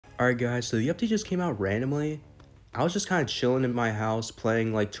Alright guys, so the update just came out randomly. I was just kind of chilling in my house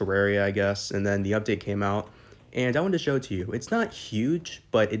playing like Terraria, I guess, and then the update came out and I wanted to show it to you. It's not huge,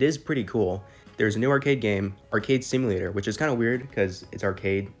 but it is pretty cool. There's a new arcade game, Arcade Simulator, which is kind of weird because it's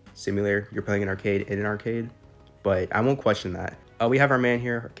arcade simulator. You're playing an arcade in an arcade, but I won't question that. We have our man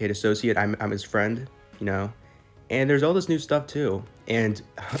here, Arcade Associate. I'm his friend, you know, and there's all this new stuff too. And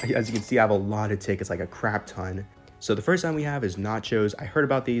as you can see, I have a lot of tickets, like a crap ton. So the first time we have is nachos. I heard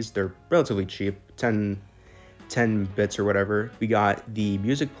about these. They're relatively cheap, 10 bits or whatever. We got the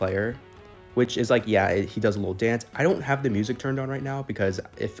music player, which is like, yeah, he does a little dance. I don't have the music turned on right now because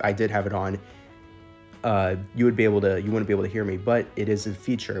if I did have it on, you wouldn't be able to hear me, but it is a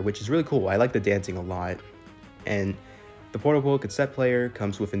feature, which is really cool. I like the dancing a lot. And the portable cassette player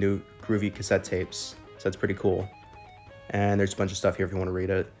comes with a new groovy cassette tapes. So that's pretty cool. And there's a bunch of stuff here if you want to read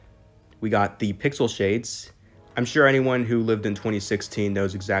it. We got the pixel shades. I'm sure anyone who lived in 2016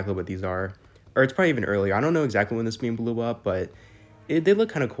 knows exactly what these are. Or it's probably even earlier. I don't know exactly when this meme blew up, but they look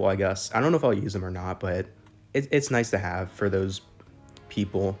kind of cool, I guess. I don't know if I'll use them or not, but it's nice to have for those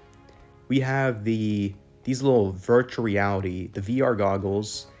people. We have these little virtual reality, the VR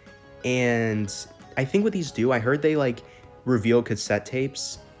goggles. And I think what these do, I heard they like reveal cassette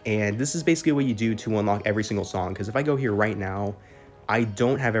tapes. And this is basically what you do to unlock every single song. Because if I go here right now, I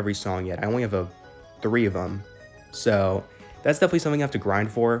don't have every song yet. I only have 3 of them. So that's definitely something I have to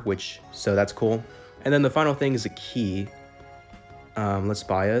grind for, so that's cool. And then the final thing is a key. Let's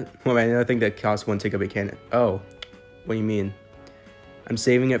buy it. Well, I think that costs 1 ticket, but can't. Oh, what do you mean? I'm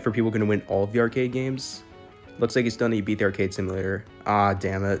saving it for people who can win all of the arcade games. Looks like it's done. You beat the arcade simulator. Ah,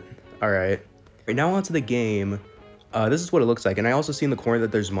 damn it. All right. Right now onto the game. This is what it looks like. And I also see in the corner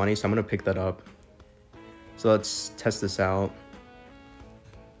that there's money, so I'm going to pick that up. So let's test this out.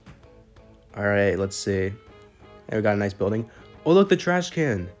 All right, let's see. And we got a nice building. Oh, look, the trash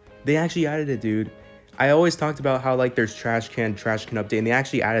can. They actually added it, dude. I always talked about how, like, there's trash can update, and they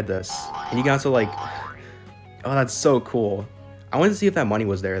actually added this. And you can also, like... Oh, that's so cool. I wanted to see if that money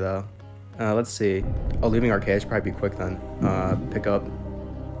was there, though. Let's see. Oh, leaving arcade should probably be quick, then. Pick up.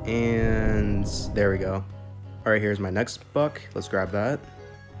 And there we go. All right, here's my next buck. Let's grab that.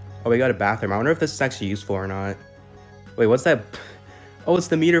 Oh, we got a bathroom. I wonder if this is actually useful or not. Wait, what's that? Oh, it's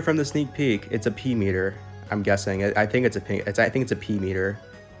the meter from the sneak peek. It's a P meter. I'm guessing. I think it's a P meter.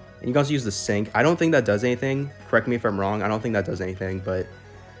 And you can also use the sink. I don't think that does anything. Correct me if I'm wrong. I don't think that does anything, but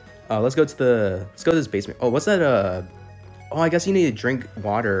let's go to this basement. Oh, what's that? Oh, I guess you need to drink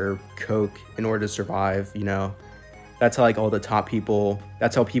water or Coke in order to survive, you know. That's how like all the top people,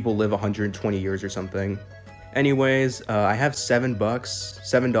 that's how people live 120 years or something. Anyways, I have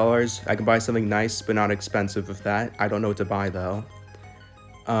 $7. I can buy something nice but not expensive with that. I don't know what to buy though.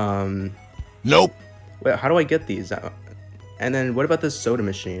 Nope. Wait, how do I get these? And then what about this soda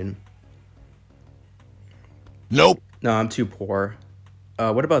machine? Nope. No, I'm too poor.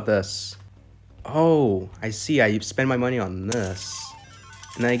 What about this? Oh, I see. I spend my money on this.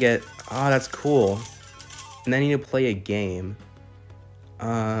 And then I get... Oh, that's cool. And then I need to play a game.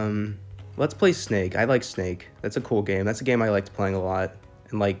 Let's play Snake. I like Snake. That's a cool game. That's a game I liked playing a lot.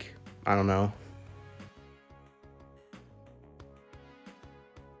 And like, I don't know.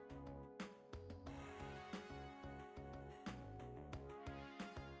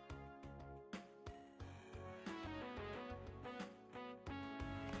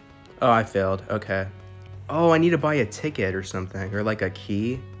 Oh, I failed. Okay. Oh, I need to buy a ticket or something, or like a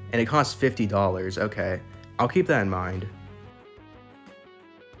key, and it costs $50. Okay, I'll keep that in mind.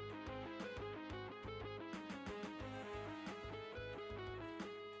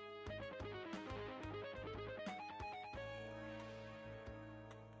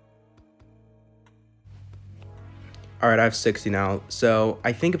 All right, I have 60 now. So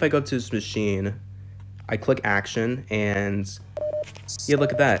I think if I go to this machine, I click action and yeah,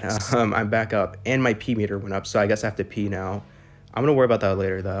 look at that. I'm back up and my P meter went up. So I guess I have to pee now. I'm going to worry about that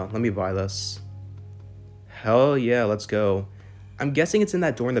later though. Let me buy this. Hell yeah, let's go. I'm guessing it's in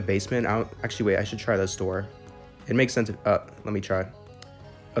that door in the basement. Actually, wait, I should try this door. It makes sense. Let me try.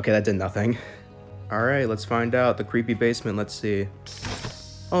 Okay, that did nothing. All right, let's find out. The creepy basement. Let's see.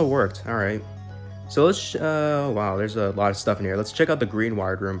 Oh, it worked. All right. So let's, wow, there's a lot of stuff in here. Let's check out the green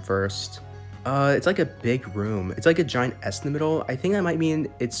wired room first. It's like a big room. It's like a giant S in the middle. I think that might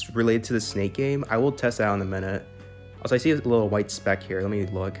mean it's related to the Snake game. I will test that out in a minute. Also, I see a little white speck here. Let me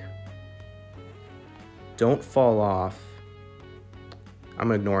look. Don't fall off.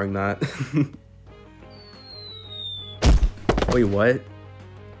 I'm ignoring that. Wait, what?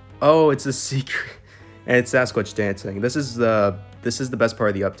 Oh, it's a secret. And it's Sasquatch dancing. This is the best part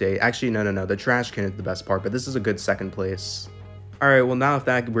of the update. Actually, no. The trash can is the best part, but this is a good second place. Alright, well now with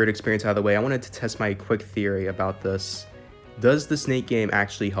that weird experience out of the way, I wanted to test my quick theory about this. Does the snake game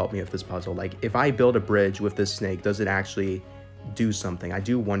actually help me with this puzzle? Like, if I build a bridge with this snake, does it actually do something? I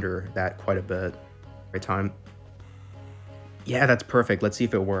do wonder that quite a bit. Right time. Yeah, that's perfect. Let's see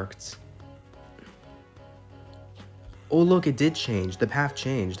if it worked. Oh, look, it did change. The path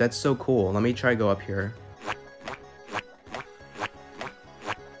changed. That's so cool. Let me try to go up here.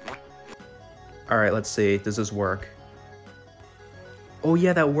 Alright, let's see. Does this work? Oh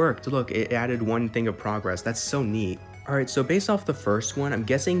yeah, that worked. Look, it added one thing of progress. That's so neat. Alright, so based off the first one, I'm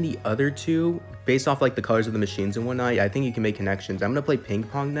guessing the other two, based off like the colors of the machines and whatnot, I think you can make connections. I'm gonna play ping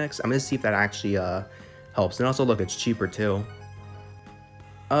pong next. I'm gonna see if that actually helps. And also, look, it's cheaper too.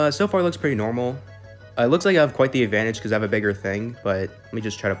 So far it looks pretty normal. It looks like I have quite the advantage because I have a bigger thing, but let me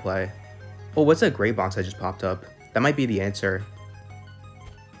just try to play. Oh, what's that gray box that just popped up? That might be the answer.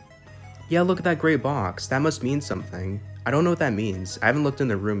 Yeah, look at that gray box. That must mean something. I don't know what that means. I haven't looked in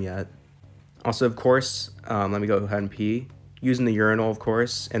the room yet. Also, of course, let me go ahead and pee. Using the urinal, of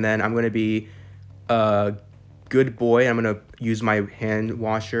course. And then I'm going to be a good boy. I'm going to use my hand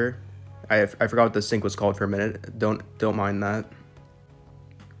washer. I forgot what the sink was called for a minute. Don't mind that.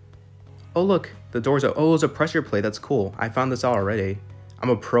 Oh, look. The door's open. Oh, it's a pressure plate. That's cool. I found this out already. I'm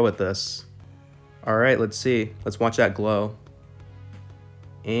a pro at this. Alright, let's see. Let's watch that glow.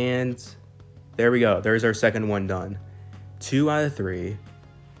 And there we go. There's our second one done. 2 out of 3.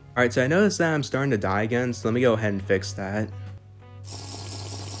 Alright, so I noticed that I'm starting to die again, so let me go ahead and fix that.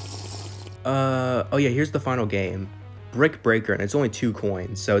 Oh yeah, here's the final game. Brick Breaker, and it's only 2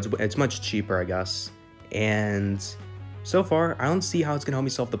 coins, so it's much cheaper, I guess. And so far, I don't see how it's gonna help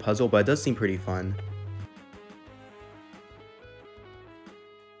me solve the puzzle, but it does seem pretty fun.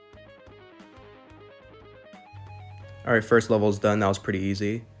 Alright, first level's done. That was pretty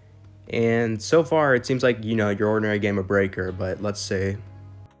easy. And so far, it seems like, you know, your ordinary game of Breaker, but let's see.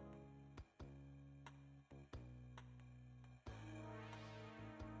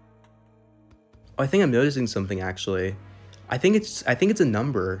 Oh, I think I'm noticing something, actually. I think it's a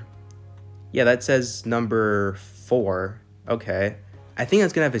number. Yeah, that says number 4. Okay. I think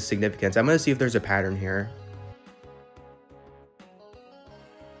that's gonna have a significance. I'm gonna see if there's a pattern here.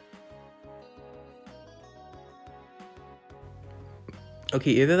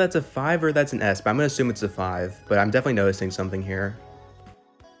 Okay, either that's a 5 or that's an S, but I'm gonna assume it's a 5. But I'm definitely noticing something here.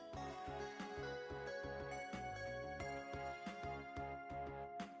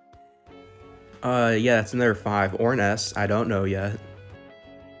 Yeah, that's another 5 or an S. I don't know yet.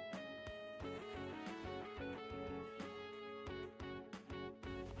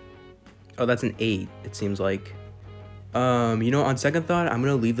 Oh, that's an 8, it seems like. You know, on second thought, I'm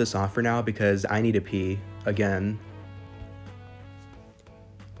gonna leave this off for now because I need to pee again.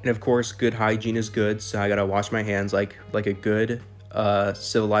 And of course, good hygiene is good, so I gotta wash my hands like a good,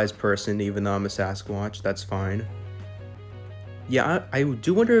 civilized person, even though I'm a Sasquatch. That's fine. Yeah, I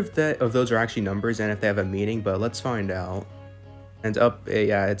do wonder if those are actually numbers and if they have a meaning, but let's find out. And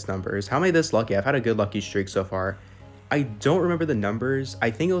yeah, it's numbers. How am I this lucky? I've had a good lucky streak so far. I don't remember the numbers. I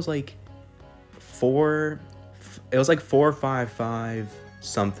think it was like 4. It was like 455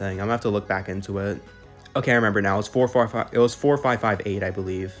 something. I'm gonna have to look back into it. Okay, I remember now. It was 445. It was 4558, I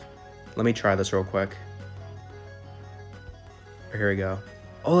believe. Let me try this real quick. Here we go.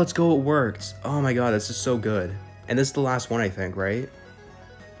 Oh, let's go. It worked. Oh my god, this is so good. And this is the last one, I think, right?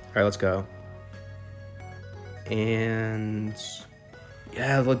 All right, let's go. And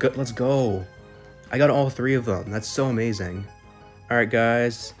yeah, let's go. I got all 3 of them. That's so amazing. All right,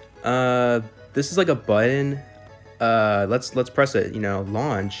 guys. This is like a button. Let's press it. You know,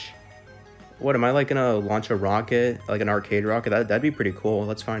 launch. What am I like gonna launch a rocket, like an arcade rocket? That'd be pretty cool.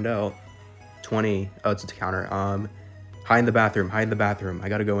 Let's find out. 20. Oh, it's a counter. Hide in the bathroom. Hide in the bathroom. I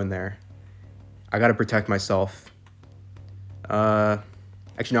gotta go in there. I gotta protect myself.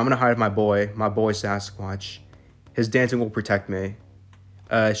 Actually, no, I'm gonna hide with my boy Sasquatch. His dancing will protect me.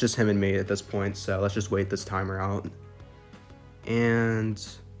 It's just him and me at this point, so let's just wait this timer out. And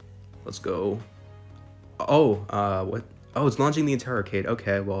let's go. Oh, what? Oh, it's launching the entire arcade.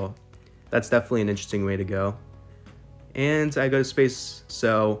 Okay, well, that's definitely an interesting way to go. And I go to space,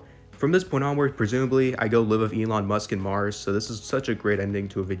 so from this point onward, presumably, I go live with Elon Musk in Mars, so this is such a great ending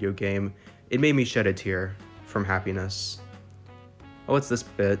to a video game. It made me shed a tear from happiness. Oh, what's this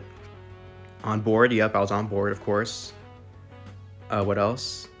bit? On board? Yep, I was on board, of course. What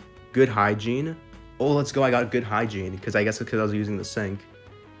else? Good hygiene. Oh, let's go. I got good hygiene, because I guess because I was using the sink.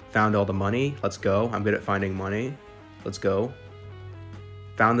 Found all the money. Let's go. I'm good at finding money. Let's go.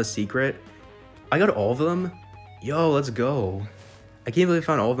 Found the secret. I got all of them? Yo, let's go. I can't believe I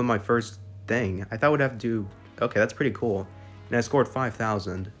found all of them my first thing. I thought I would have to do... Okay, that's pretty cool. and I scored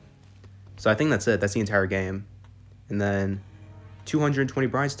 5,000. So I think that's it. That's the entire game. And then 220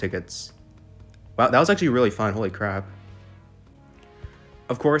 prize tickets. Wow, that was actually really fun. Holy crap.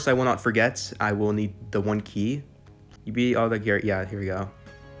 Of course, I will not forget, I will need the 1 key. Yeah, here we go.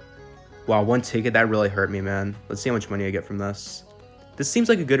 Wow, 1 ticket, that really hurt me, man. Let's see how much money I get from this. This seems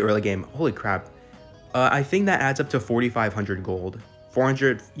like a good early game. Holy crap. I think that adds up to 4,500 gold.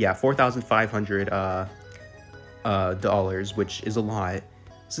 4,500 dollars, which is a lot.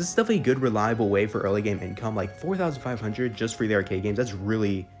 So this is definitely a good, reliable way for early game income. Like 4,500 just for the arcade games. That's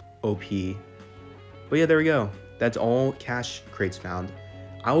really OP. But yeah, there we go. That's all cash crates found.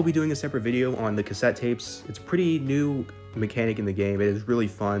 I will be doing a separate video on the cassette tapes. It's a pretty new mechanic in the game. It is really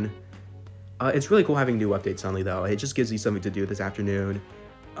fun. It's really cool having new updates suddenly, though. It just gives you something to do this afternoon.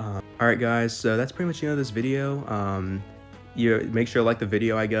 Alright guys, so that's pretty much the end of this video. You make sure to like the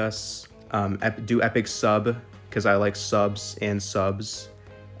video, I guess. Do epic sub, because I like subs and subs.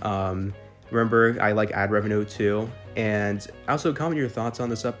 Remember, I like ad revenue too. And also comment your thoughts on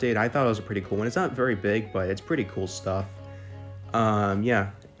this update. I thought it was a pretty cool one. It's not very big, but it's pretty cool stuff. Yeah,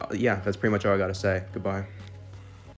 that's pretty much all I gotta say. Goodbye.